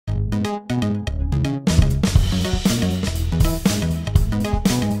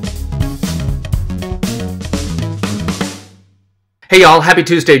Hey y'all, happy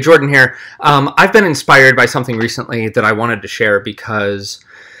Tuesday, Jordan here. I've been inspired by something recently that I wanted to share because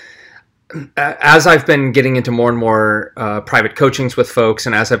as I've been getting into more and more private coachings with folks,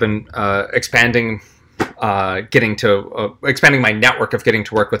 and as I've been expanding my network of getting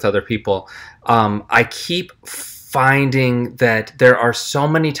to work with other people, I keep finding that there are so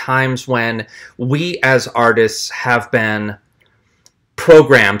many times when we as artists have been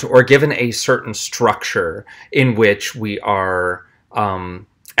programmed or given a certain structure in which we are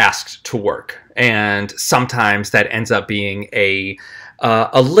asked to work, and sometimes that ends up being a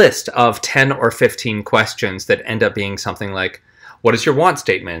list of 10 or 15 questions that end up being something like, what is your want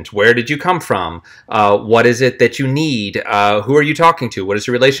statement? Where did you come from? What is it that you need? Who are you talking to? What is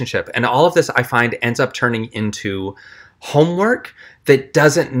your relationship? And all of this, I find, ends up turning into homework that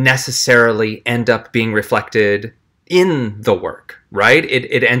doesn't necessarily end up being reflected in the work, right?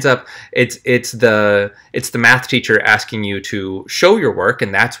 It ends up, it's the math teacher asking you to show your work,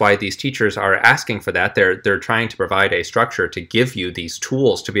 and that's why these teachers are asking for that. They're trying to provide a structure to give you these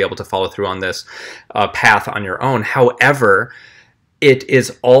tools to be able to follow through on this path on your own. However, it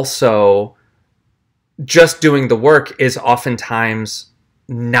is also just doing the work is oftentimes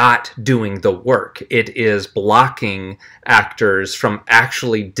not doing the work. It is blocking actors from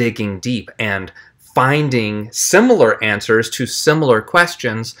actually digging deep and finding similar answers to similar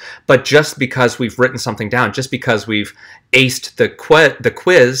questions, but just because we've written something down, just because we've aced the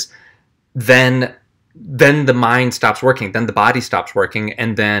quiz, then the mind stops working, then the body stops working,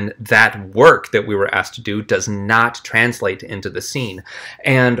 and then that work that we were asked to do does not translate into the scene.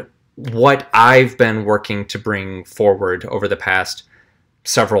 And what I've been working to bring forward over the past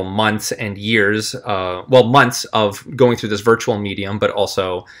several months and years, months of going through this virtual medium, but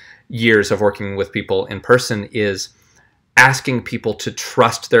also years of working with people in person, is asking people to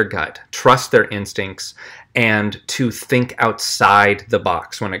trust their gut, trust their instincts, and to think outside the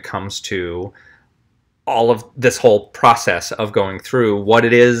box when it comes to all of this whole process of going through what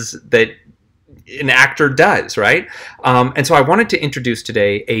it is that an actor does, right? And so I wanted to introduce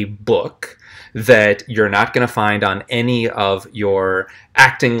today a book that you're not going to find on any of your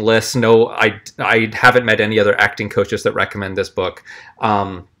acting lists. No, I haven't met any other acting coaches that recommend this book.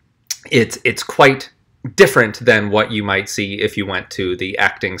 It's quite different than what you might see if you went to the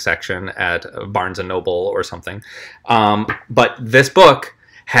acting section at Barnes & Noble or something. But this book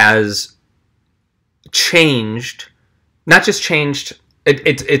has changed, not just changed,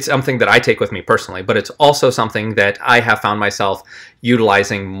 it's something that I take with me personally, but it's also something that I have found myself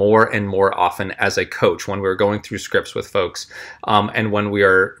utilizing more and more often as a coach when we're going through scripts with folks, and when we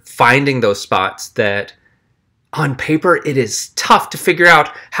are finding those spots that on paper, it is tough to figure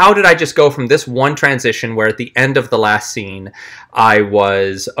out, how did I just go from this one transition where at the end of the last scene, I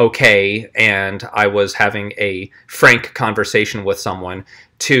was okay and I was having a frank conversation with someone,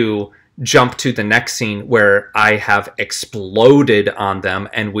 to jump to the next scene where I have exploded on them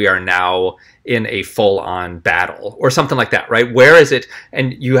and we are now in a full-on battle or something like that, right? Where is it?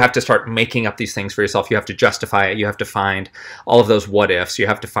 And you have to start making up these things for yourself. You have to justify it. You have to find all of those what ifs. You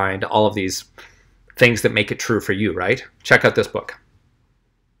have to find all of these things that make it true for you, right? Check out this book.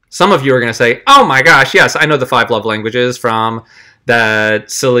 Some of you are going to say, oh my gosh, yes, I know the 5 love languages from that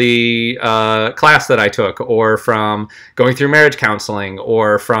silly class that I took, or from going through marriage counseling,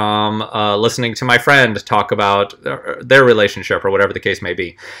 or from listening to my friend talk about their relationship, or whatever the case may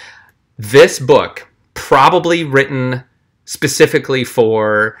be. This book, probably written specifically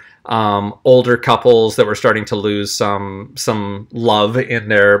for older couples that were starting to lose some love in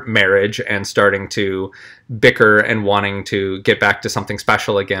their marriage and starting to bicker and wanting to get back to something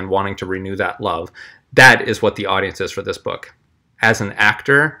special again, wanting to renew that love. That is what the audience is for this book. As an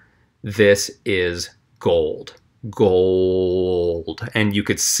actor, this is gold. Gold. And you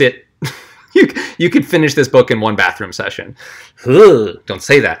could sit... You could finish this book in one bathroom session. Ugh, don't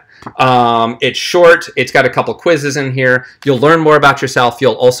say that. It's short. It's got a couple quizzes in here. You'll learn more about yourself.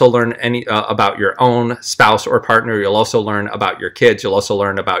 You'll also learn about your own spouse or partner. You'll also learn about your kids. You'll also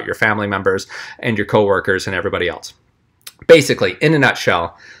learn about your family members and your coworkers and everybody else. Basically, in a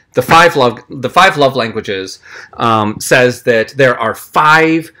nutshell, the five love languages says that there are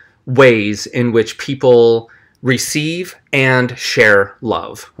 5 ways in which people receive and share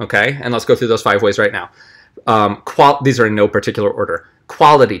love, okay? And let's go through those 5 ways right now. These are in no particular order.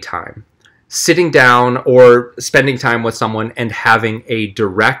 Quality time. Sitting down or spending time with someone and having a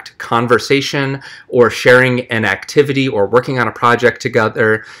direct conversation, or sharing an activity, or working on a project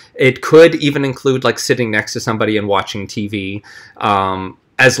together. It could even include like sitting next to somebody and watching TV.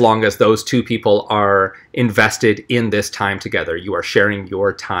 as long as those two people are invested in this time together. You are sharing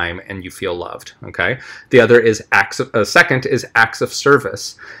your time and you feel loved, okay? The other is second is acts of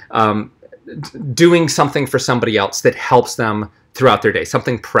service. Doing something for somebody else that helps them throughout their day,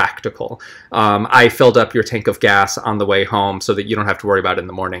 something practical. I filled up your tank of gas on the way home so that you don't have to worry about it in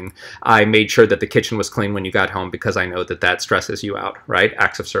the morning. I made sure that the kitchen was clean when you got home because I know that that stresses you out, right?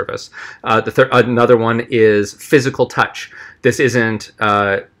 Acts of service. Another one is physical touch. This isn't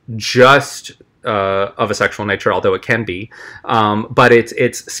just of a sexual nature, although it can be, but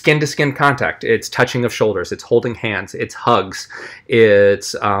it's skin-to-skin contact. It's touching of shoulders. It's holding hands. It's hugs.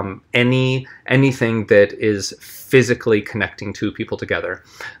 It's anything that is physically connecting two people together.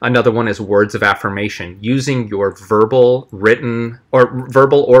 Another one is words of affirmation, using your verbal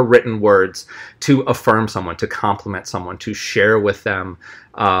or written words to affirm someone, to compliment someone, to share with them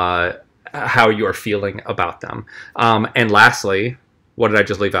how you're feeling about them. And lastly, what did I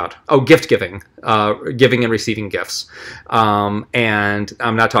just leave out? Oh, gift giving, giving and receiving gifts. And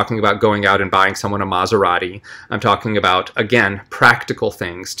I'm not talking about going out and buying someone a Maserati. I'm talking about, again, practical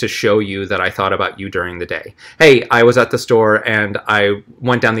things to show you that I thought about you during the day. Hey, I was at the store and I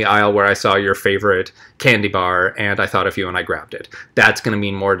went down the aisle where I saw your favorite candy bar and I thought of you and I grabbed it. That's going to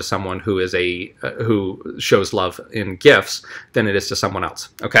mean more to someone who is who shows love in gifts than it is to someone else.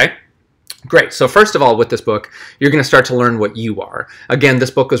 Okay? Great. So first of all, with this book, you're going to start to learn what you are. Again,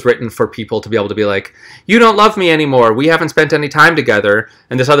 this book was written for people to be able to be like, you don't love me anymore. We haven't spent any time together.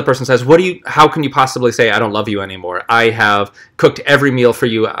 And this other person says, how can you possibly say I don't love you anymore? I have cooked every meal for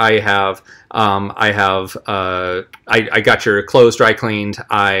you. I got your clothes dry cleaned.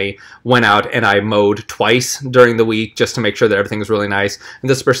 I went out and I mowed twice during the week just to make sure that everything was really nice. And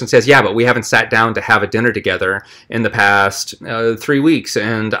this person says, yeah, but we haven't sat down to have a dinner together in the past 3 weeks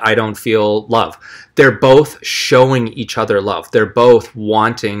and I don't feel love. They're both showing each other love. They're both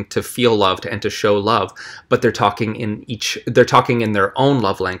wanting to feel loved and to show love, but they're talking in their own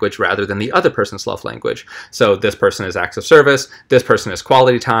love language rather than the other person's love language. So this person is acts of service, this person is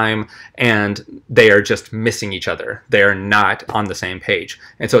quality time, and they are just missing each other. They are not on the same page.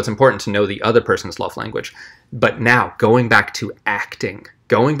 And so it's important to know the other person's love language. But now, going back to acting,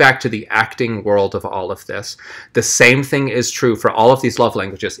 going back to the acting world of all of this, the same thing is true for all of these love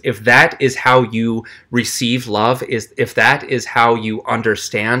languages. If that is how you receive love, if that is how you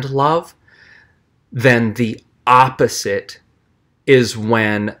understand love, then the opposite is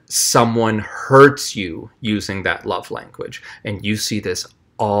when someone hurts you using that love language. And you see this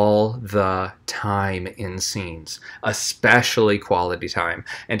all the time in scenes, especially quality time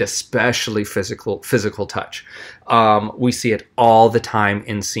and especially physical touch. We see it all the time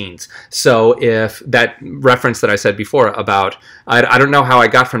in scenes. So if that reference that I said before about, I don't know how I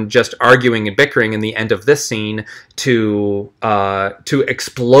got from just arguing and bickering in the end of this scene to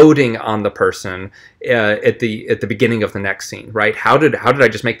exploding on the person at the beginning of the next scene, right? How did I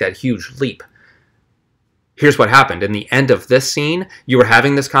just make that huge leap? Here's what happened. In the end of this scene, you were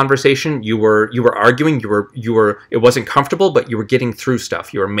having this conversation, you were arguing, it wasn't comfortable, but you were getting through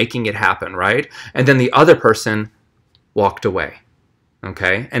stuff. You were making it happen, right? And then the other person walked away.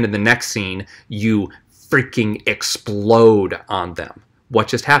 Okay? And in the next scene, you freaking explode on them. What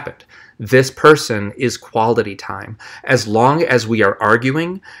just happened? This person is quality time. As long as we are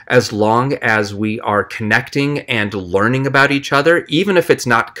arguing, as long as we are connecting and learning about each other, even if it's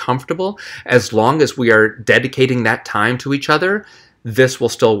not comfortable, as long as we are dedicating that time to each other, this will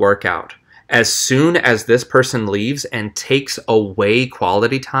still work out. As soon as this person leaves and takes away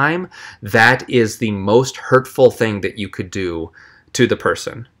quality time, that is the most hurtful thing that you could do to the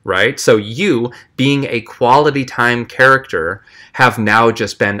person, right? So you, being a quality time character, have now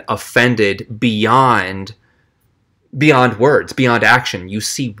just been offended beyond words, beyond action. You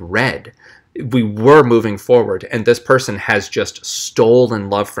see red. We were moving forward, and this person has just stolen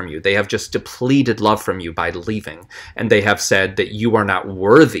love from you. They have just depleted love from you by leaving, and they have said that you are not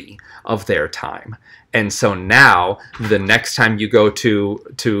worthy of their time. And so now, the next time you go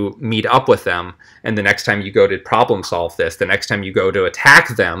to meet up with them, and the next time you go to problem solve this, the next time you go to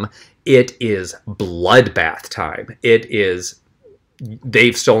attack them, it is bloodbath time. It is,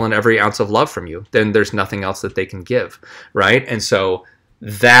 they've stolen every ounce of love from you. Then there's nothing else that they can give, right? And so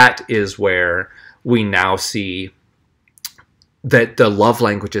that is where we now see that the love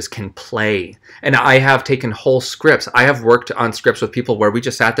languages can play. And I have taken whole scripts. I have worked on scripts with people where we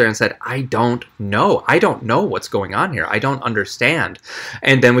just sat there and said, I don't know what's going on here. I don't understand.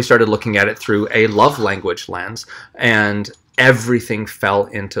 And then we started looking at it through a love language lens, and everything fell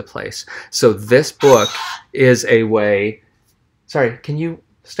into place. So this book is a way... Sorry, can you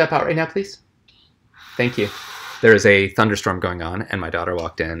step out right now, please? Thank you. there is a thunderstorm going on, and my daughter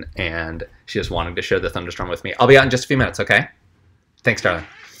walked in, and she just wanted to share the thunderstorm with me. I'll be out in just a few minutes, okay? Thanks, darling.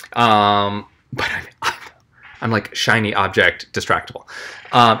 But I'm like shiny object distractible.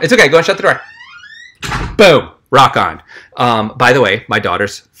 It's okay. Go and shut the door. Boom. Rock on. By the way, my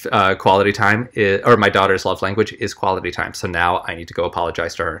daughter's quality time or my daughter's love language is quality time. So now I need to go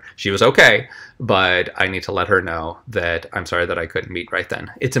apologize to her. She was okay, but I need to let her know that I'm sorry that I couldn't meet right then.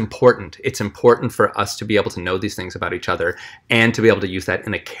 It's important. It's important for us to be able to know these things about each other and to be able to use that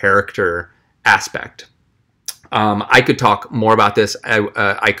in a character aspect. I could talk more about this.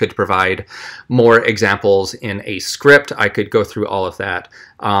 I could provide more examples in a script. I could go through all of that.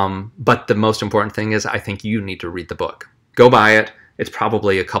 But the most important thing is I think you need to read the book. Go buy it. It's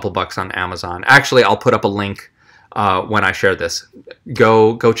probably a couple bucks on Amazon. Actually, I'll put up a link when I share this.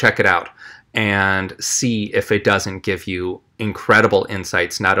 Go check it out and see if it doesn't give you incredible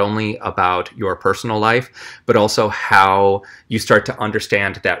insights, not only about your personal life, but also how you start to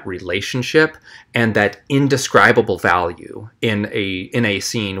understand that relationship and that indescribable value in a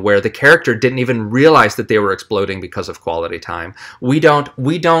scene where the character didn't even realize that they were exploding because of quality time. We don't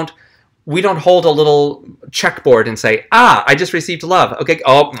hold a little checkboard and say, I just received love. Okay,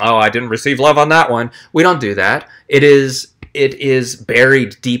 oh, I didn't receive love on that one. We don't do that. It is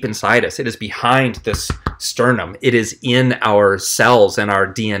buried deep inside us. It is behind this sternum. It is in our cells and our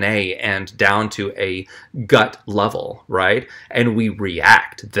DNA and down to a gut level, right? And we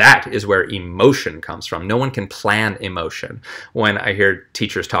react. That is where emotion comes from. No one can plan emotion. When I hear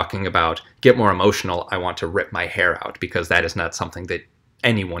teachers talking about get more emotional, I want to rip my hair out because that is not something that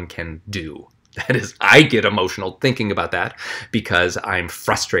anyone can do. That is, I get emotional thinking about that because I'm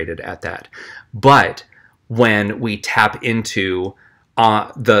frustrated at that. But when we tap into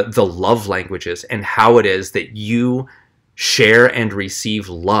the love languages and how it is that you share and receive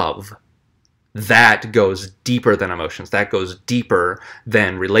love, that goes deeper than emotions. That goes deeper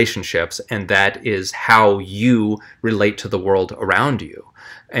than relationships. And that is how you relate to the world around you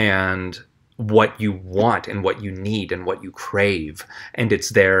and what you want and what you need and what you crave. And it's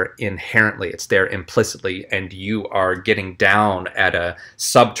there inherently, it's there implicitly, and you are getting down at a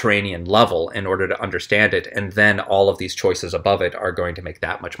subterranean level in order to understand it. And then all of these choices above it are going to make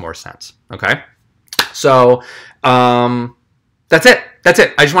that much more sense. Okay? So that's it. That's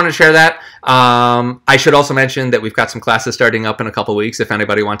it. I just wanted to share that. I should also mention that we've got some classes starting up in a couple weeks. If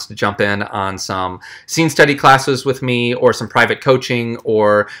anybody wants to jump in on some scene study classes with me or some private coaching,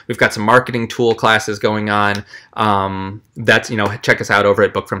 or we've got some marketing tool classes going on, that's, check us out over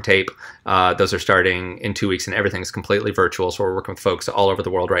at Book from Tape. Those are starting in 2 weeks and everything's completely virtual. So we're working with folks all over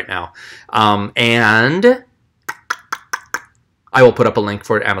the world right now. And I will put up a link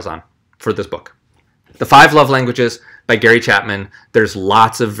for Amazon for this book. The 5 Love Languages by Gary Chapman. There's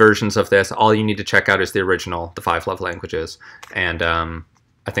lots of versions of this. All you need to check out is the original, The 5 Love Languages. And I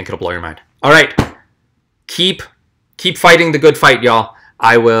think it'll blow your mind. All right. Keep fighting the good fight, y'all.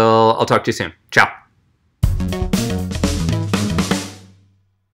 I'll talk to you soon. Ciao.